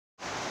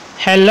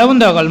Hello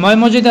बंधुসকল मैं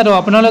मजिद और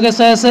आपनालोके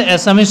चाइ आछे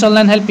Assamese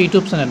online help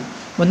YouTube channel.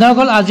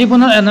 बंधुসকল আজি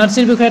पुनः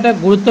एनआरसीर विषय एक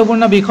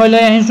गुरुत्वपूर्ण विषय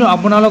लै आहिছোঁ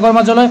आपनालोকৰ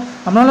মাজলৈ।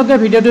 आपनालोके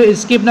भिडिओটো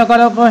स्किप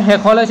नकराকৈ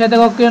शेषলৈ চাই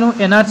থাকক কিয়নো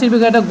एनआरसीर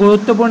विषय एक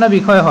गुरुत्वपूर्ण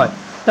विषय হয়।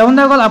 তো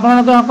বন্ধুসকল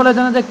আপোনালোকে সকলোৱে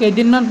জানে যে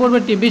কেইদিনমান পূৰ্বে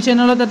টিভি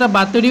চেনেলত এটা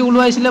বাতৰি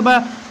ওলাইছিল বা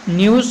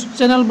নিউজ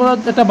চেনেলবোৰত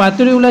এটা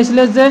বাতৰি ওলাইছিল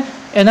যে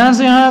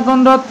এনআৰসি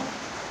হাইকোৰ্টত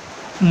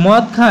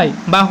মদ খাই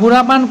বা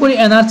সুৰাপান কৰি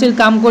এনআৰসিৰ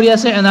কাম কৰি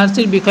আছে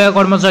এনআৰসিৰ বিষয়া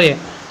কৰ্মচাৰীয়ে।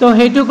 তো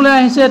সেইটোক লৈ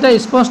আহিছে এটা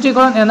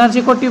স্পষ্টীকৰণ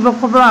এনআৰসি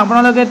কৰ্তৃপক্ষৰ পৰা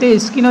আপোনালোকে এটা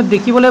স্ক্ৰীনত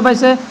দেখিবলৈ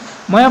পাইছে।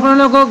 মই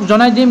আপোনালোকক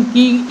জনাই দিম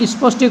কি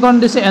স্পষ্টীকৰণ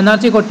দিছে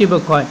এনআৰসি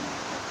কৰ্তৃপক্ষই।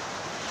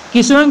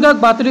 কিছু সংখ্যক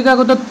বাতৰি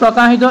কাকতত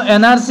প্ৰকাশিত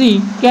এনআৰসি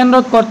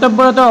কেন্দ্ৰত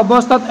কৰ্তব্যৰত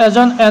অৱস্থাত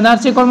এজন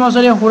এনআৰসি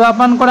কৰ্মচাৰীয়ে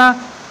সুৰাপান কৰা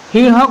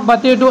শীৰ্ষক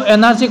বাতৰিটো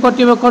এনআৰসি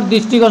কৰ্তৃপক্ষৰ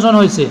দৃষ্টিগোচৰ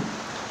হৈছে।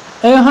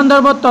 এই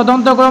সন্দৰ্ভত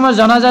তদন্তক্ৰমে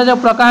জনা যায় যে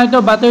প্ৰকাশিত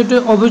বাতৰিটো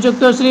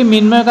অভিযুক্ত শ্ৰী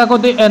মৃন্ময়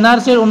কাকতি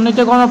এনআৰসিৰ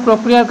উন্নীতকৰণ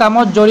প্ৰক্ৰিয়াৰ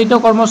কামত জড়িত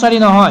কৰ্মচাৰী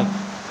নহয়।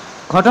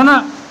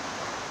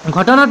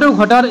 ঘটনাটো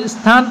ঘটাৰ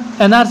স্থান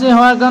এনআৰসি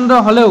সেৱা কেন্দ্ৰ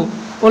হলেও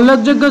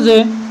উল্লেখযোগ্য যে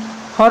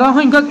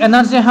সৰহসংখ্যক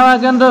এনআৰসি সেৱা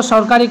কেন্দ্ৰ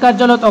চৰকাৰী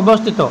কাৰ্যালয়ত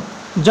অৱস্থিত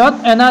য'ত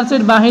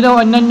এনআৰসিৰ বাহিৰেও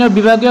অন্যান্য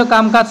বিভাগীয়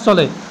কাম কাজ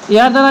চলে।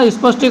 ইয়াৰ দ্বাৰা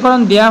স্পষ্টীকৰণ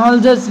দিয়া হ'ল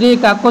যে শ্ৰী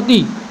কাকতি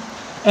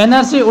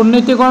এনআৰসি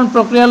উন্নীতকৰণ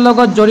প্ৰক্ৰিয়াৰ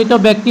লগত জড়িত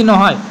ব্যক্তি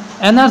নহয়।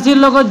 এনআৰসিৰ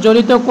লগত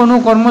জড়িত কোনো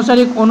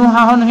কৰ্মচাৰীক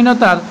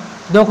অনুশাসনহীনতাৰ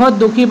দোষত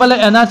দোষী পালে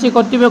এনআৰসি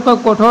কৰ্তৃপক্ষই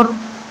কঠোৰ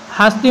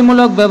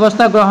শাস্তিমূলক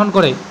ব্যৱস্থা গ্ৰহণ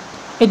কৰে।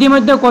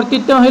 ইতিমধ্যে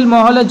কৰ্তৃত্বশীল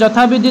মহলে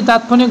যথাবিধি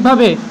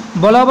তাৎক্ষণিকভাৱে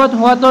বলবৎ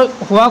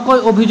হোৱাকৈ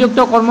অভিযুক্ত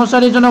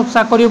কৰ্মচাৰীজনক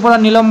চাকৰিৰ পৰা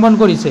নিলম্বন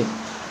কৰিছে।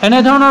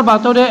 এনেধৰণৰ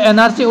বাতৰিয়ে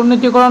এনআৰসি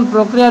উন্নীতকৰণ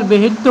প্ৰক্ৰিয়াৰ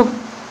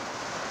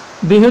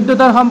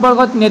বিশুদ্ধতাৰ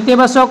সম্পৰ্কত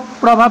নেতিবাচক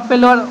প্ৰভাৱ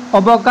পেলোৱাৰ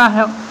অৱকাশ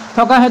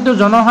থকা হেতু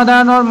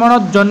জনসাধাৰণৰ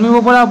মনত জন্মিব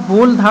পৰা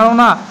ভুল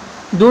ধাৰণা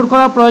দূৰ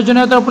কৰাৰ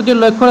প্ৰয়োজনীয়তাৰ প্ৰতি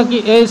লক্ষ্য ৰাখি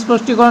এই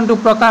স্পষ্টীকৰণটো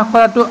প্ৰকাশ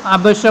কৰাটো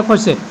আৱশ্যক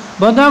হৈছে।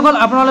 বন্ধুসকল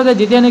আপোনালোকে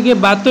যেতিয়া নেকি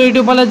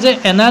বাতৰিটো পালে যে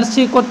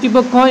এনআৰসি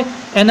কৰ্তৃপক্ষই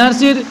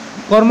এনআৰসিৰ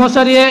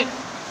কৰ্মচাৰীয়ে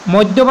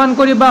মদ্যপান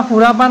কৰি বা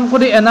সুৰাপান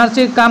কৰি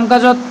এনআৰসিৰ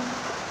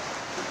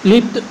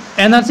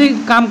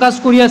কাম কাজ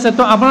কৰি আছে,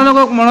 তো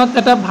আপোনালোকক মনত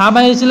এটা ভাৱ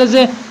আহিছিলে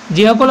যে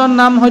যিসকলৰ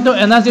নাম হয়তো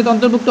এনআৰসিত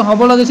অন্তৰ্ভুক্ত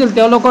হ'ব লাগিছিল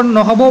তেওঁলোকৰ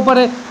নহ'বও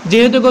পাৰে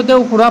যিহেতু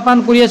তেওঁ সুৰাপান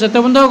কৰি আছে। তো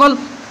বন্ধুসকল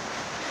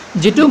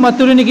যিটো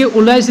বাতৰি নেকি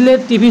ওলাইছিলে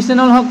টিভি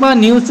চেনেল হওক বা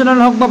নিউজ চেনেল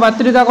হওক বা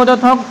বাতৰি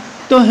কাকতত হওক,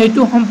 তো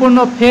সেইটো সম্পূৰ্ণ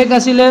ফেক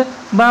আছিলে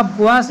বা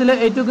ভুৱা আছিলে,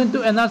 এইটো কিন্তু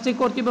এনআৰসি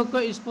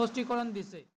কৰ্তৃপক্ষই স্পষ্টীকৰণ দিছে।